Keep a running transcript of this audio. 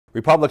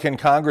Republican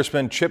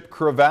Congressman Chip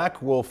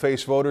Cravaack will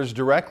face voters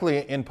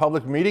directly in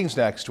public meetings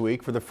next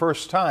week for the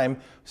first time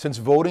since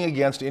voting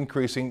against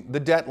increasing the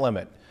debt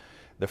limit.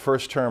 The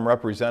first-term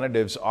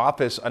representative's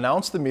office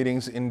announced the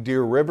meetings in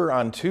Deer River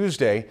on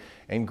Tuesday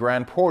and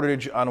Grand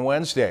Portage on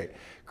Wednesday.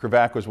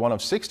 Cravaack was one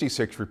of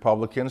 66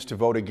 Republicans to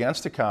vote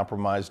against the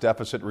compromise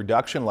deficit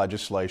reduction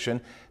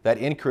legislation that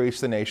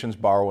increased the nation's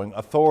borrowing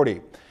authority.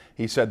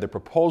 He said the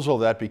proposal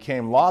that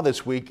became law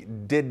this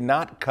week did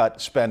not cut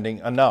spending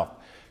enough.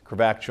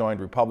 Cravaack joined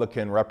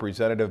Republican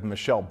Representative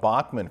Michelle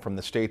Bachmann from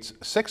the state's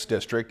 6th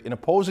District in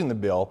opposing the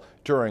bill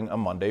during a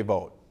Monday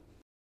vote.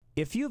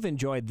 If you've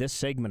enjoyed this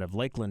segment of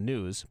Lakeland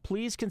News,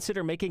 please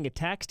consider making a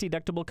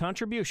tax-deductible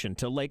contribution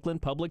to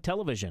Lakeland Public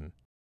Television.